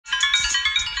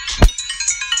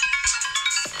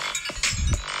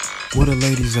Where the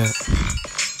ladies at?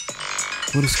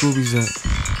 Where the Scoobies at?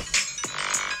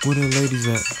 Where the ladies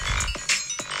at?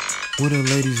 Where the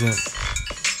ladies at?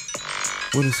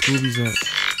 Where the Scoobies at?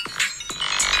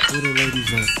 Where the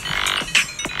ladies at?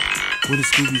 Where the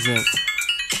Scoobies at?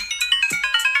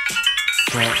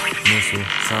 Trap, missile,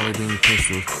 solid beam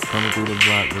pistols, coming through the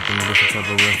block with them different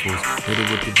type of riffles. Hit it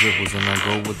with the dribbles and I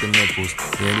go with the nipples.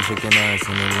 Yeah, they shaking ass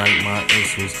and they like my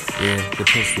initials. Yeah, the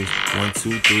pistols, 1,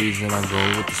 2, 3s and I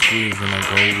go with the squeeze and I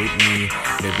go with me.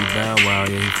 Baby Bow Wow,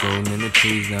 yeah, he floating in the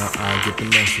trees. Now I get the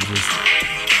messages.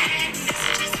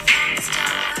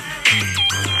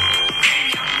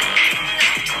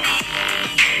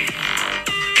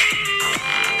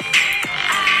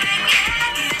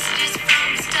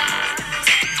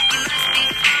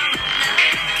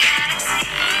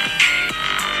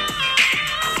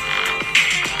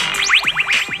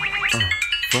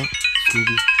 Fuck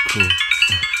Scooby Crew.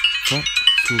 Fuck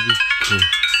Scooby Crew.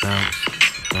 Bounce,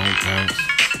 don't bounce.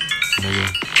 Nigga,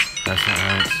 that's an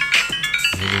ounce.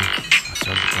 Nigga, I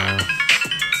shut it down.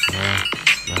 Yeah,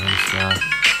 let him slide.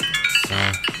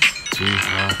 Side, too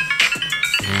high.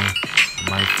 Yeah, I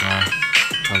might fly.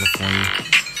 California,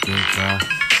 skin dry.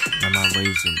 Now my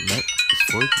razor neck is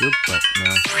for your butt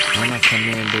now. When I come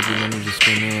in, baby, let me just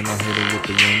spin in. I hit it with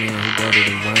the rain in. Who better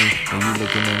than Wayne? When you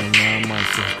looking at it now, I might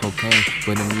sip cocaine.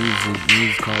 But the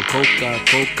music called Coca.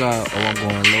 Oh, I'm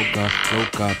going loca,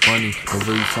 bunny. But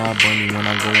really side bunny when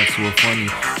I go into a funny.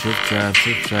 Trip trap,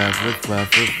 riff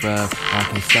raff. I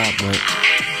can stop, but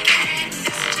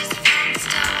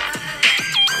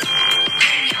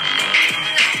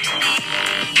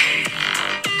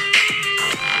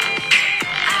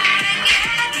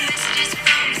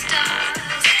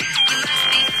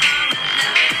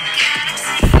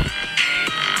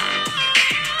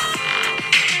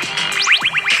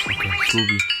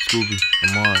Scooby,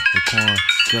 Lamar, Laquan,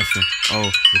 Justin,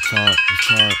 retard,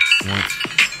 once,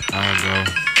 I'll go,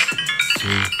 2,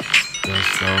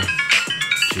 gusto,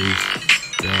 juice,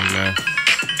 then left,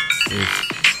 it's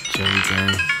cherry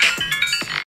gang.